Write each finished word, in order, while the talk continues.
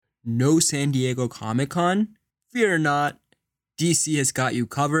No San Diego Comic-Con? Fear not, DC has got you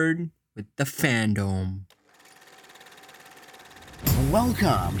covered with the Fandom.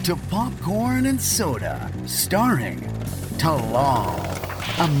 Welcome to Popcorn and Soda, starring Talal,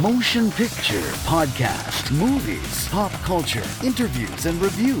 a motion picture podcast, movies, pop culture, interviews, and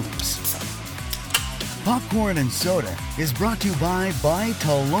reviews. Popcorn and Soda is brought to you by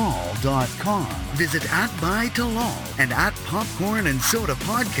BuyTalal.com. Visit @BuyTalal and @Popcorn and Soda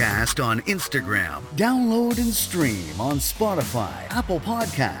Podcast on Instagram. Download and stream on Spotify, Apple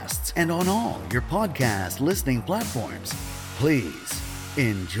Podcasts, and on all your podcast listening platforms. Please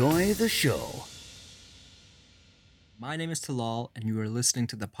enjoy the show. My name is Talal, and you are listening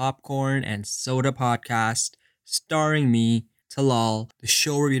to the Popcorn and Soda Podcast, starring me, Talal, the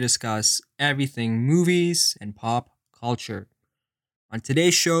show where we discuss everything movies and pop culture. On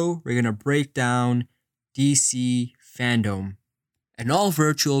today's show, we're going to break down DC Fandom, an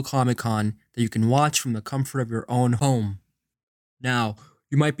all-virtual Comic-Con that you can watch from the comfort of your own home. Now,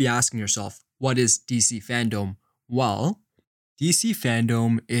 you might be asking yourself, what is DC Fandom? Well, DC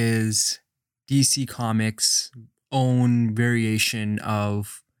Fandom is DC Comics' own variation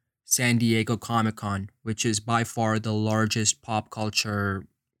of San Diego Comic-Con, which is by far the largest pop culture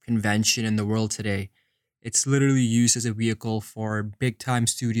convention in the world today. It's literally used as a vehicle for big-time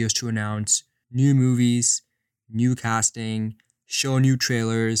studios to announce new movies, new casting, show new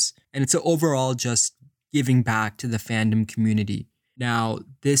trailers, and it's overall just giving back to the fandom community. Now,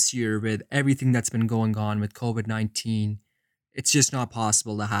 this year, with everything that's been going on with COVID-19, it's just not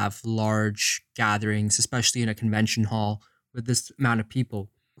possible to have large gatherings, especially in a convention hall with this amount of people.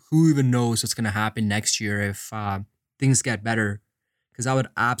 Who even knows what's going to happen next year if things get better? Because I would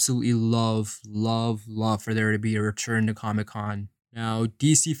absolutely love for there to be a return to Comic-Con. Now,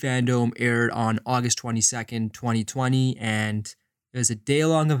 DC Fandom aired on August 22nd, 2020, and it was a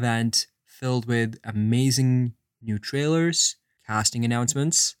day-long event filled with amazing new trailers, casting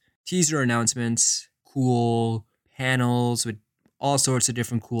announcements, teaser announcements, cool panels with all sorts of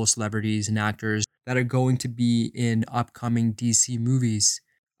different cool celebrities and actors that are going to be in upcoming DC movies.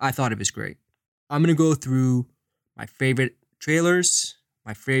 I thought it was great. I'm going to go through my favorite trailers,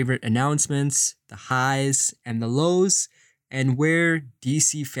 my favorite announcements, the highs and the lows, and where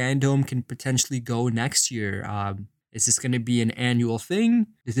DC Fandom can potentially go next year. Is this going to be an annual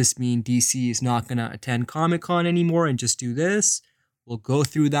thing? Does this mean DC is not going to attend Comic-Con anymore and just do this? We'll go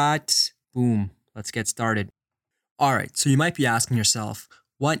through that. Boom. Let's get started. All right, so you might be asking yourself,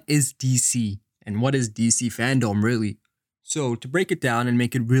 what is DC and what is DC Fandom really? So to break it down and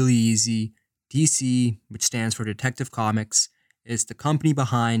make it really easy, DC, which stands for Detective Comics, is the company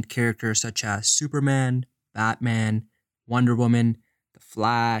behind characters such as Superman, Batman, Wonder Woman, The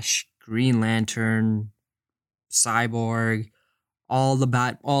Flash, Green Lantern, Cyborg, all the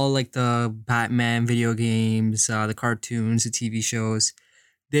Batman video games, the cartoons, the TV shows.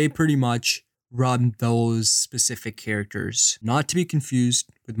 They pretty much run those specific characters. Not to be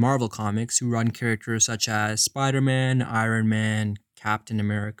confused with Marvel Comics, who run characters such as Spider-Man, Iron Man, Captain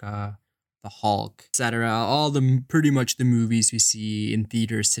America, the Hulk, etc. All pretty much the movies we see in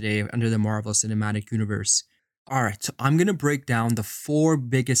theaters today under the Marvel Cinematic Universe. All right, so I'm going to break down the 4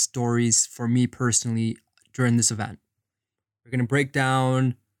 biggest stories for me personally during this event. We're going to break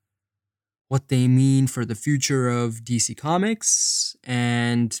down what they mean for the future of DC Comics,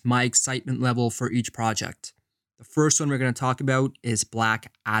 and my excitement level for each project. The first one we're going to talk about is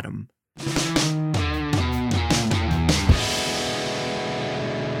Black Adam.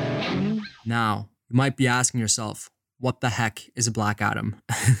 Now, you might be asking yourself, what the heck is Black Adam?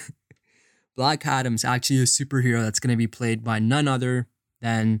 Black Adam's actually a superhero that's going to be played by none other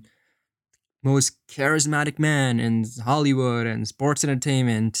than most charismatic man in Hollywood and sports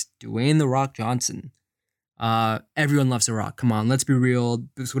entertainment, Dwayne "The Rock" Johnson. Everyone loves The Rock. Come on, let's be real.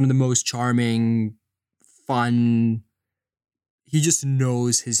 It's one of the most charming, fun. He just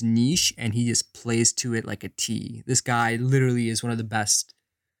knows his niche and he just plays to it like a T. This guy literally is one of the best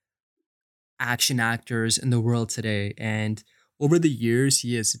action actors in the world today. And over the years,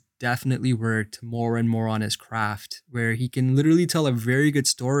 he has definitely worked more and more on his craft, where he can literally tell a very good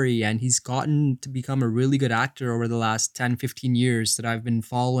story, and he's gotten to become a really good actor over the last 10, 15 years that I've been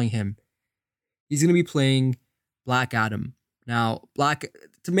following him. He's going to be playing Black Adam. Now,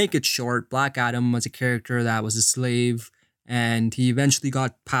 to make it short, Black Adam was a character that was a slave, and he eventually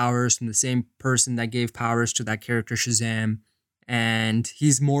got powers from the same person that gave powers to that character Shazam, and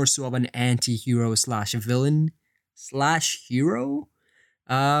he's more so of an anti-hero slash villain slash hero.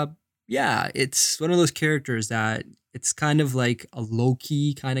 Yeah, it's one of those characters that it's kind of like a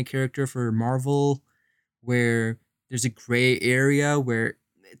low-key kind of character for Marvel, where there's a gray area where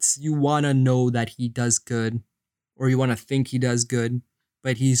it's you want to know that he does good, or you want to think he does good,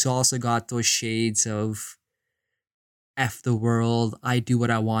 but he's also got those shades of F the world, I do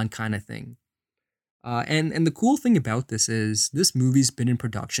what I want kind of thing. And the cool thing about this is this movie's been in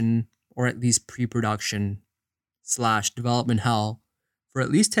production, or at least pre-production slash development hell, for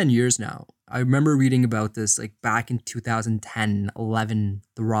at least 10 years now. I remember reading about this like back in 2010, 11.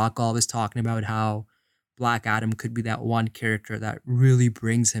 The Rock always talking about how Black Adam could be that one character that really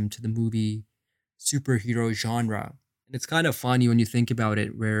brings him to the movie superhero genre. And it's kind of funny when you think about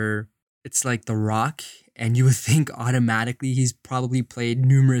it, where it's like The Rock, and you would think automatically he's probably played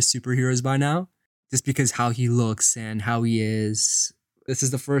numerous superheroes by now, just because how he looks and how he is. This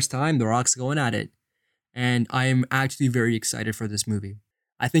is the first time The Rock's going at it. And I am actually very excited for this movie.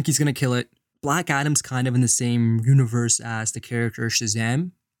 I think he's going to kill it. Black Adam's kind of in the same universe as the character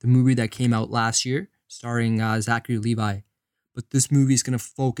Shazam, the movie that came out last year, starring Zachary Levi. But this movie is going to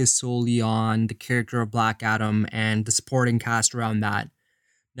focus solely on the character of Black Adam and the supporting cast around that.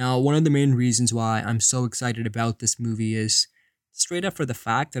 Now, one of the main reasons why I'm so excited about this movie is straight up for the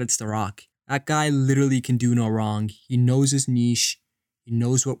fact that it's The Rock. That guy literally can do no wrong. He knows his niche, he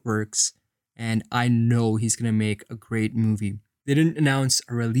knows what works, and I know he's going to make a great movie. They didn't announce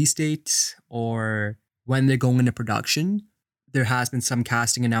a release date or when they're going into production. There has been some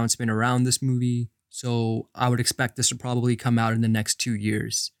casting announcement around this movie, so I would expect this to probably come out in the next 2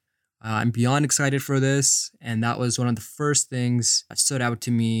 years. I'm beyond excited for this, and that was one of the first things that stood out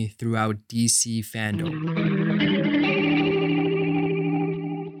to me throughout DC fandom.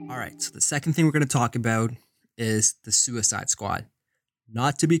 Alright, so the second thing we're going to talk about is The Suicide Squad.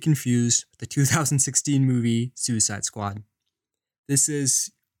 Not to be confused with the 2016 movie Suicide Squad. This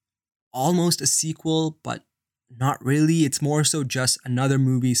is almost a sequel, but not really. It's more so just another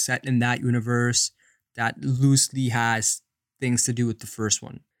movie set in that universe that loosely has things to do with the first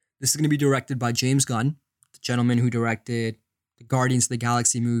one. This is going to be directed by James Gunn, the gentleman who directed the Guardians of the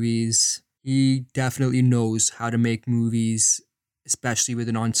Galaxy movies. He definitely knows how to make movies, especially with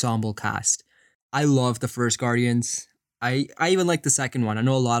an ensemble cast. I love the first Guardians. I even like the second one. I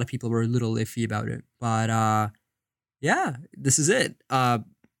know a lot of people were a little iffy about it, but yeah, this is it.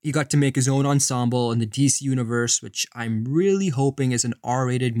 He got to make his own ensemble in the DC universe, which I'm really hoping is an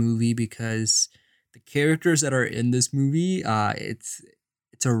R-rated movie, because the characters that are in this movie, it's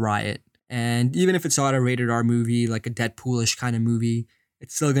a riot. And even if it's not a rated R movie, like a Deadpoolish kind of movie,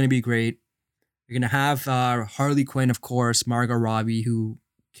 it's still going to be great. You're going to have Harley Quinn, of course, Margot Robbie, who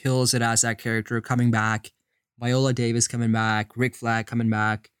kills it as that character, coming back. Viola Davis coming back. Rick Flag coming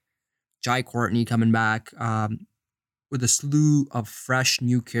back. Jai Courtney coming back. With a slew of fresh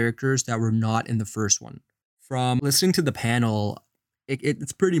new characters that were not in the first one. From listening to the panel, it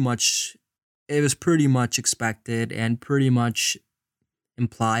was pretty much expected and pretty much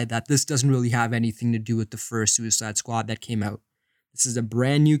implied that this doesn't really have anything to do with the first Suicide Squad that came out. This is a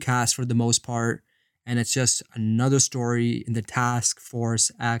brand new cast for the most part, and it's just another story in the Task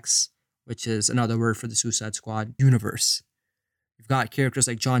Force X, which is another word for the Suicide Squad universe. You've got characters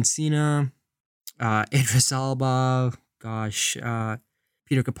like John Cena, Idris Elba,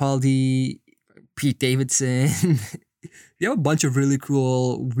 Peter Capaldi, Pete Davidson. You have a bunch of really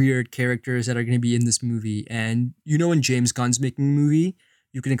cool, weird characters that are going to be in this movie. And you know, when James Gunn's making a movie,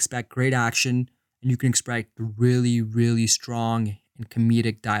 you can expect great action, and you can expect really, really strong and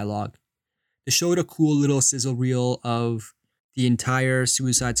comedic dialogue. They showed a cool little sizzle reel of the entire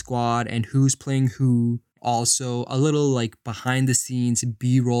Suicide Squad and who's playing who. Also, a little like behind the scenes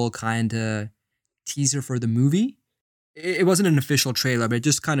B-roll kind of teaser for the movie. It wasn't an official trailer, but it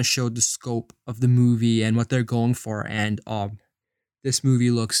just kind of showed the scope of the movie and what they're going for. And this movie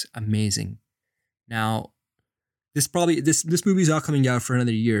looks amazing. Now, this movie's not coming out for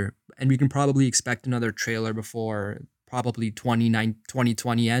another year, and we can probably expect another trailer before probably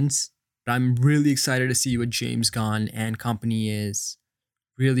 2020 ends. But I'm really excited to see what James Gunn and company is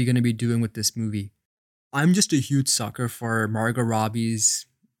really going to be doing with this movie. I'm just a huge sucker for Margot Robbie's.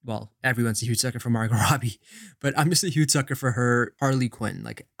 Well, everyone's a huge sucker for Margot Robbie, but I'm just a huge sucker for her Harley Quinn.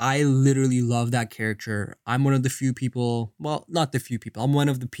 Like, I literally love that character. I'm one of the few people, well, not the few people, I'm one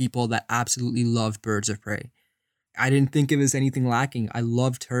of the people that absolutely loved Birds of Prey. I didn't think it was anything lacking. I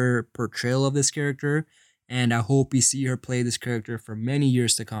loved her portrayal of this character, and I hope we see her play this character for many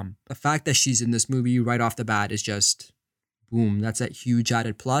years to come. The fact that she's in this movie right off the bat is just, boom, that's that huge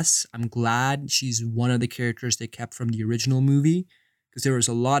added plus. I'm glad she's one of the characters they kept from the original movie, because there was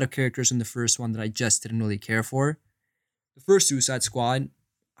a lot of characters in the first one that I just didn't really care for. The first Suicide Squad,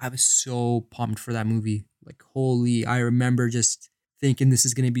 I was so pumped for that movie. Like, holy, I remember just thinking this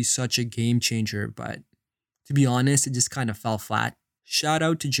is going to be such a game changer, but to be honest, it just kind of fell flat. shout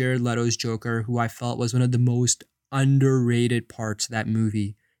out to Jared Leto's Joker, who I felt was one of the most underrated parts of that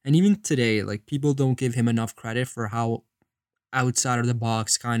movie. And even today, like people don't give him enough credit for how outside of the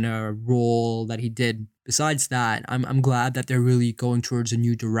box kind of role that he did. Besides that, I'm glad that they're really going towards a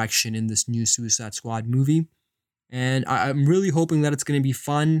new direction in this new Suicide Squad movie. And I'm really hoping that it's going to be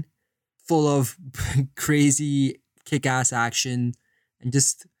fun, full of crazy kick ass action, and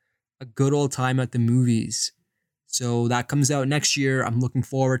just a good old time at the movies. So that comes out next year. I'm looking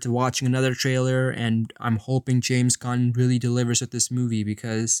forward to watching another trailer, and I'm hoping James Gunn really delivers with this movie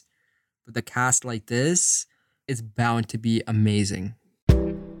because with a cast like this, it's bound to be amazing.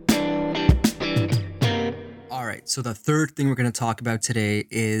 All right, so the third thing we're going to talk about today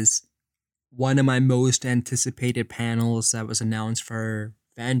is one of my most anticipated panels that was announced for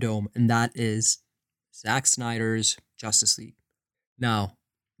Fandom, and that is Zack Snyder's Justice League. Now,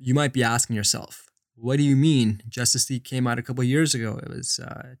 you might be asking yourself, what do you mean? Justice League came out a couple years ago. It was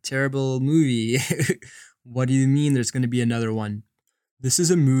a terrible movie. What do you mean there's going to be another one? This is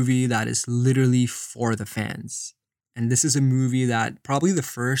a movie that is literally for the fans. And this is a movie that probably the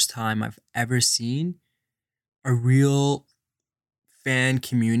first time I've ever seen a real fan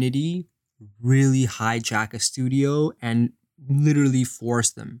community really hijack a studio and literally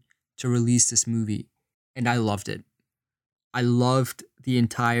force them to release this movie. And I loved it. I loved the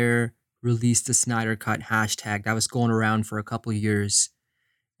entire release the Snyder Cut hashtag that was going around for a couple years.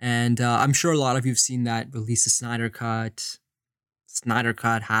 And I'm sure a lot of you have seen that release the Snyder Cut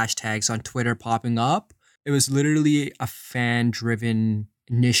hashtags on Twitter popping up. It was literally a fan-driven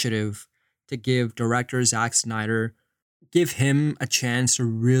initiative to give director Zack Snyder, give him a chance to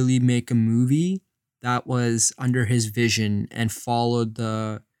really make a movie that was under his vision and followed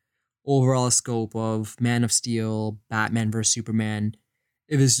the overall scope of Man of Steel, Batman vs. Superman.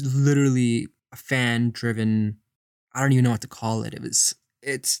 It was literally a fan-driven, I don't even know what to call it.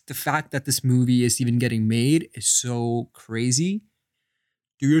 It's the fact that this movie is even getting made is so crazy.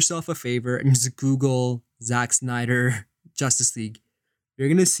 Do yourself a favor and just Google Zack Snyder Justice League. You're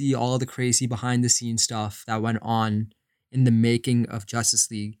going to see all the crazy behind the scenes stuff that went on in the making of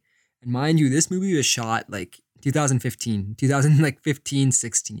Justice League. And mind you, this movie was shot like 2015,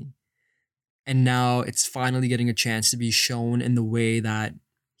 16. And now it's finally getting a chance to be shown in the way that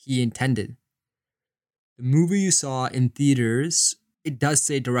he intended. The movie you saw in theaters, it does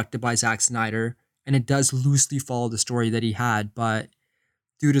say directed by Zack Snyder, and it does loosely follow the story that he had, but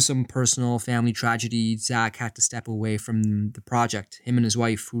due to some personal family tragedy, Zack had to step away from the project, him and his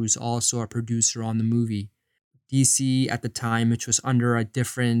wife, who's also a producer on the movie. DC at the time, which was under a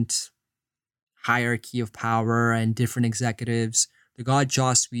different hierarchy of power and different executives, they got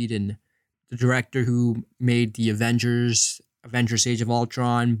Joss Whedon, the director who made the Avengers Age of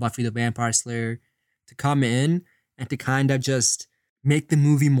Ultron, Buffy the Vampire Slayer, to come in and to kind of just make the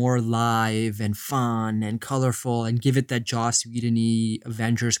movie more live and fun and colorful and give it that Joss Whedon-y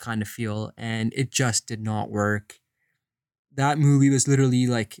Avengers kind of feel, and it just did not work. That movie was literally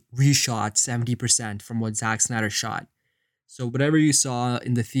like reshot 70% from what Zack Snyder shot. So whatever you saw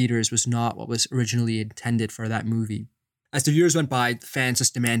in the theaters was not what was originally intended for that movie. As the years went by, fans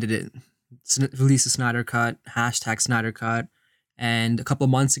just demanded it. Release the Snyder Cut, hashtag Snyder Cut. And a couple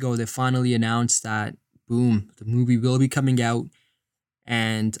months ago, they finally announced that, boom, the movie will be coming out.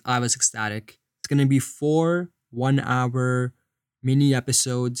 And I was ecstatic. It's going to be 4 1-hour mini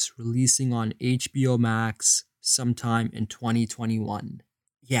episodes releasing on HBO Max sometime in 2021.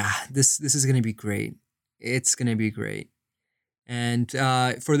 Yeah, this is going to be great. It's going to be great. And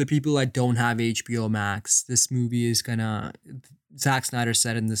for the people that don't have HBO Max, this movie is gonna, Zack Snyder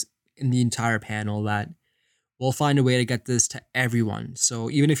said in the entire panel that we'll find a way to get this to everyone. So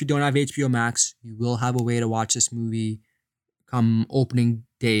even if you don't have HBO Max, you will have a way to watch this movie come opening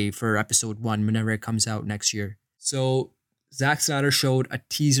day for episode 1 whenever it comes out next year. So Zack Snyder showed a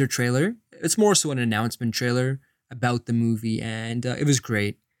teaser trailer. It's more so an announcement trailer about the movie, and it was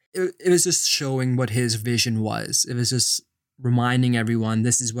great. It was just showing what his vision was. It was just reminding everyone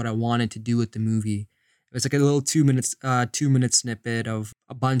this is what I wanted to do with the movie. It was like a little 2-minute snippet of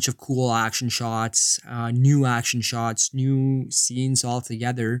a bunch of cool action shots, new scenes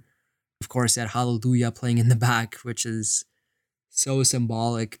altogether. Of course, that Hallelujah playing in the back, which is so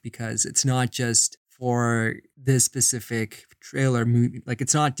symbolic because it's not just for this specific trailer movie. Like,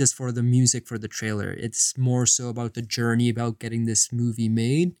 it's not just for the music for the trailer. It's more so about the journey about getting this movie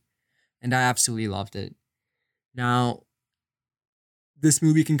made. And I absolutely loved it. Now, this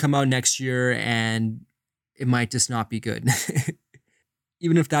movie can come out next year and it might just not be good.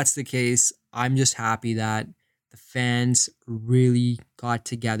 Even if that's the case, I'm just happy that the fans really got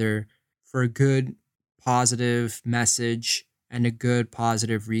together for a good, positive message and a good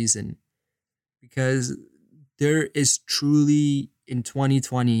positive reason. Because there is truly in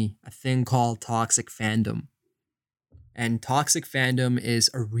 2020 a thing called toxic fandom. And toxic fandom is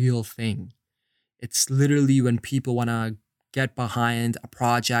a real thing. It's literally when people want to get behind a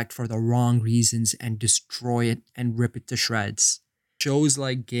project for the wrong reasons and destroy it and rip it to shreds. Shows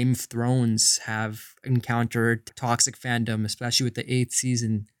like Game of Thrones have encountered toxic fandom, especially with the eighth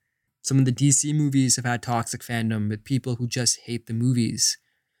season. Some of the DC movies have had toxic fandom with people who just hate the movies.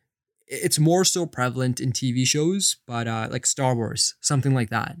 It's more so prevalent in TV shows, but like Star Wars, something like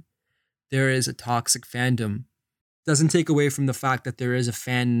that. There is a toxic fandom. Doesn't take away from the fact that there is a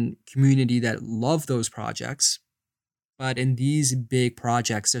fan community that love those projects. But in these big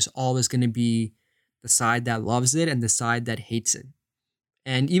projects, there's always going to be the side that loves it and the side that hates it.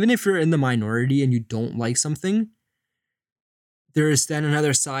 And even if you're in the minority and you don't like something, there is then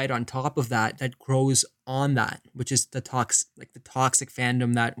another side on top of that that grows on that, which is the toxic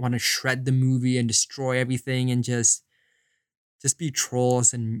fandom that want to shred the movie and destroy everything and just be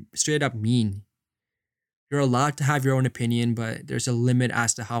trolls and straight up mean. You're allowed to have your own opinion, but there's a limit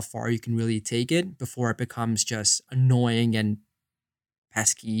as to how far you can really take it before it becomes just annoying and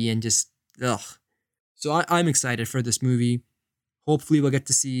pesky and just ugh. So I'm excited for this movie. Hopefully, we'll get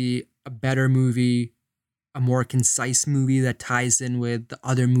to see a better movie, a more concise movie that ties in with the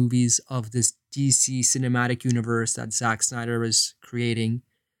other movies of this DC cinematic universe that Zack Snyder is creating.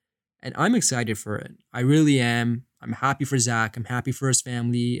 And I'm excited for it. I really am. I'm happy for Zack. I'm happy for his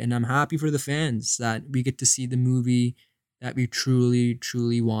family. And I'm happy for the fans that we get to see the movie that we truly,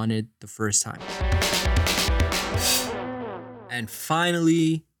 truly wanted the first time. And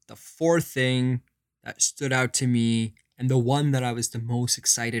finally, the fourth thing that stood out to me and the one that I was the most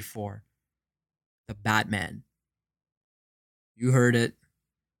excited for, the Batman. You heard it.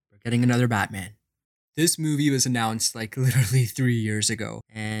 We're getting another Batman. This movie was announced like literally 3 years ago,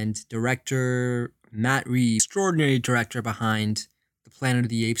 and director Matt Reeves, extraordinary director behind the Planet of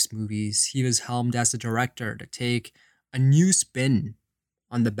the Apes movies, he was helmed as the director to take a new spin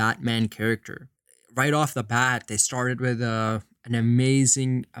on the Batman character. Right off the bat, they started with an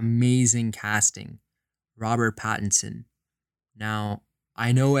amazing, amazing casting. Robert Pattinson. Now,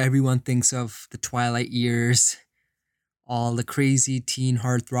 I know everyone thinks of the Twilight years, all the crazy teen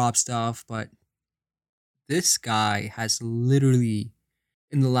heartthrob stuff, but this guy has literally,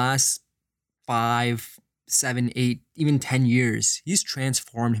 in the last 5, 7, 8, even 10 years, he's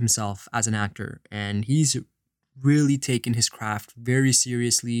transformed himself as an actor, and he's really taken his craft very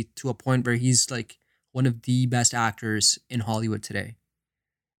seriously to a point where he's like one of the best actors in Hollywood today.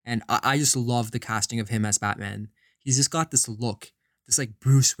 And I just love the casting of him as Batman. He's just got this look, this like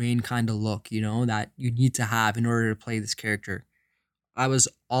Bruce Wayne kind of look, that you need to have in order to play this character. I was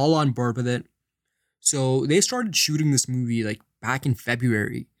all on board with it. So they started shooting this movie like back in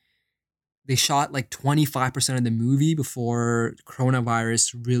February. They shot like 25% of the movie before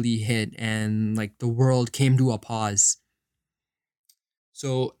coronavirus really hit and like the world came to a pause.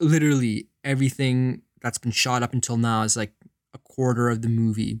 So literally everything that's been shot up until now is like a quarter of the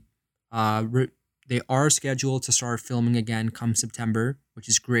movie. They are scheduled to start filming again come September, which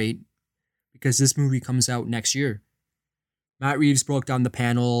is great because this movie comes out next year. Matt Reeves broke down the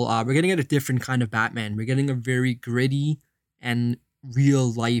panel. We're getting at a different kind of Batman. We're getting a very gritty and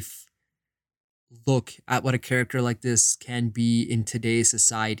real life look at what a character like this can be in today's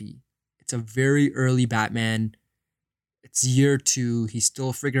society. It's a very early Batman. It's year 2. He's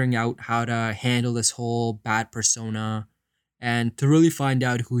still figuring out how to handle this whole Bat persona and to really find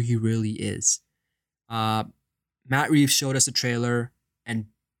out who he really is. Matt Reeves showed us a trailer and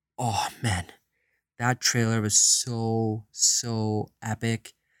oh man, that trailer was so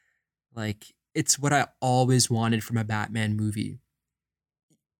epic. Like, it's what I always wanted from a Batman movie.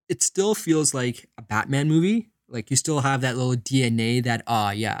 It still feels like a Batman movie. Like, you still have that little DNA that,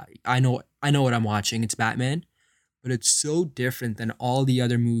 yeah, I know what I'm watching. It's Batman. But it's so different than all the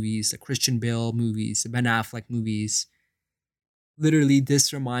other movies, the Christian Bale movies, the Ben Affleck movies. Literally,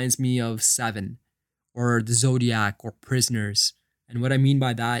 this reminds me of Seven or The Zodiac or Prisoners. And what I mean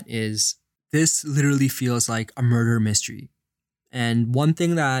by that is this literally feels like a murder mystery. And one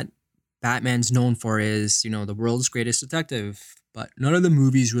thing that Batman's known for is, the world's greatest detective. But none of the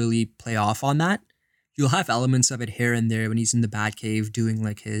movies really play off on that. You'll have elements of it here and there when he's in the Batcave doing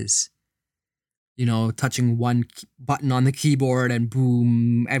like his, touching one button on the keyboard and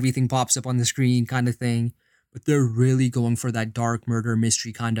boom, everything pops up on the screen kind of thing. But they're really going for that dark murder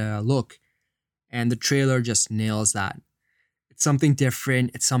mystery kind of look. And the trailer just nails that. It's something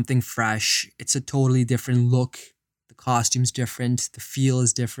different. It's something fresh. It's a totally different look. The costume's different. The feel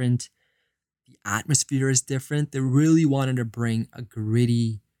is different. The atmosphere is different. They really wanted to bring a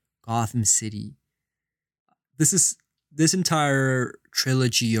gritty Gotham City. This entire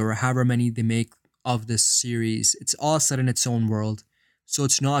trilogy, or however many they make of this series, it's all set in its own world. So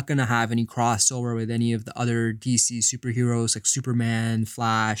it's not going to have any crossover with any of the other DC superheroes like Superman,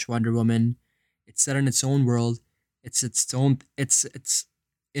 Flash, Wonder Woman. It's set in its own world. It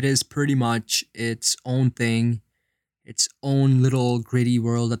is pretty much its own thing, its own little gritty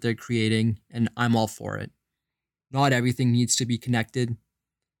world that they're creating, and I'm all for it. Not everything needs to be connected,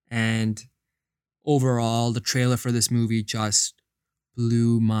 and overall, the trailer for this movie just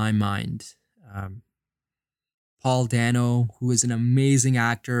blew my mind. Paul Dano, who is an amazing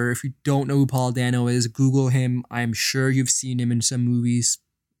actor. If you don't know who Paul Dano is, Google him. I'm sure you've seen him in some movies.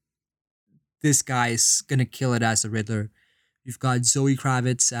 This guy is going to kill it as the Riddler. You've got Zoe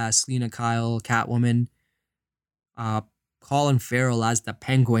Kravitz as Selena Kyle, Catwoman. Colin Farrell as the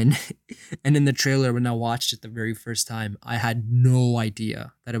Penguin. And in the trailer, when I watched it the very first time, I had no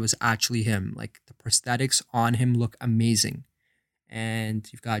idea that it was actually him. Like, the prosthetics on him look amazing. And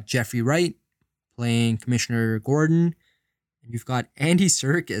you've got Jeffrey Wright playing Commissioner Gordon. And you've got Andy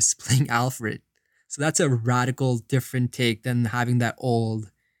Serkis playing Alfred. So that's a radical different take than having that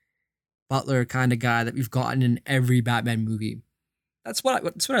old butler kind of guy that we've gotten in every Batman movie. That's what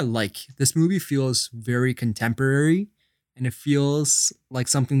I like. This movie feels very contemporary, and it feels like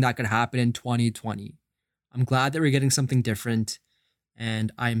something that could happen in 2020. I'm glad that we're getting something different,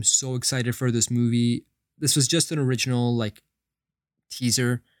 and I'm so excited for this movie. This was just an original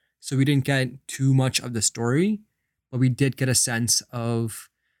teaser, so we didn't get too much of the story, but we did get a sense of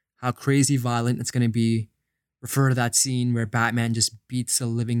how crazy violent it's going to be. Refer to that scene where Batman just beats the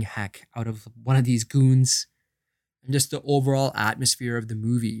living heck out of one of these goons, and just the overall atmosphere of the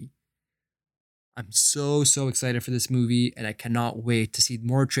movie. I'm so excited for this movie, and I cannot wait to see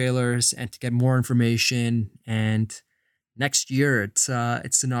more trailers and to get more information. And next year, it's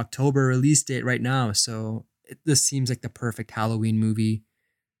an October release date right now, so this seems like the perfect Halloween movie.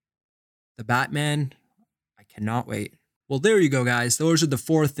 The Batman, I cannot wait. Well, there you go, guys. Those are the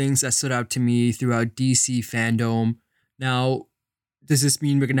 4 things that stood out to me throughout DC fandom. Now, does this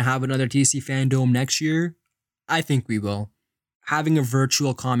mean we're going to have another DC fandom next year? I think we will. Having a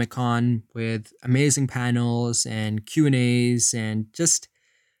virtual Comic-Con with amazing panels and Q&As and just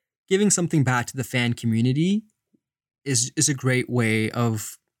giving something back to the fan community is a great way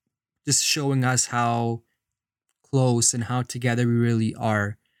of just showing us how close and how together we really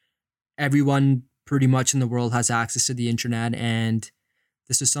are. Everyone pretty much in the world has access to the internet, and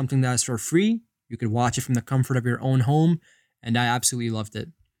this is something that's for free. You could watch it from the comfort of your own home, and I absolutely loved it.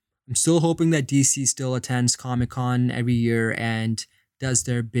 I'm still hoping that DC still attends Comic-Con every year and does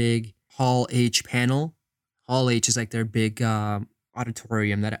their big Hall H panel. Hall H is like their big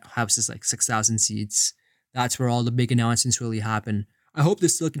auditorium that houses 6,000 seats. That's where all the big announcements really happen. I hope they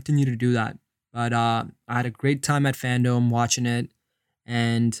still continue to do that. But I had a great time at fandom watching it,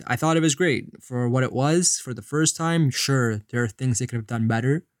 and I thought it was great for what it was. For the first time, sure, there are things they could have done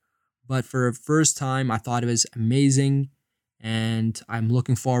better, but for a first time, I thought it was amazing, and I'm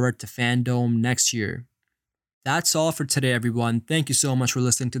looking forward to fandom next year. That's all for today, everyone. Thank you so much for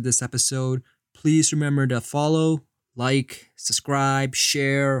listening to this episode. Please remember to follow, subscribe,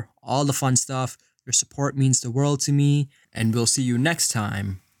 share, all the fun stuff. Your support means the world to me, and we'll see you next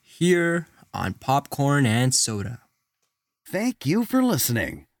time here on Popcorn and Soda. Thank you for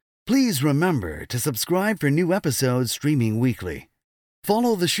listening. Please remember to subscribe for new episodes streaming weekly.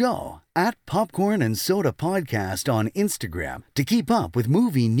 Follow the show at Popcorn and Soda Podcast on Instagram to keep up with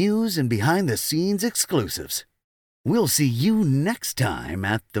movie news and behind-the-scenes exclusives. We'll see you next time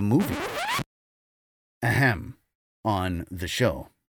at the movie. On the show.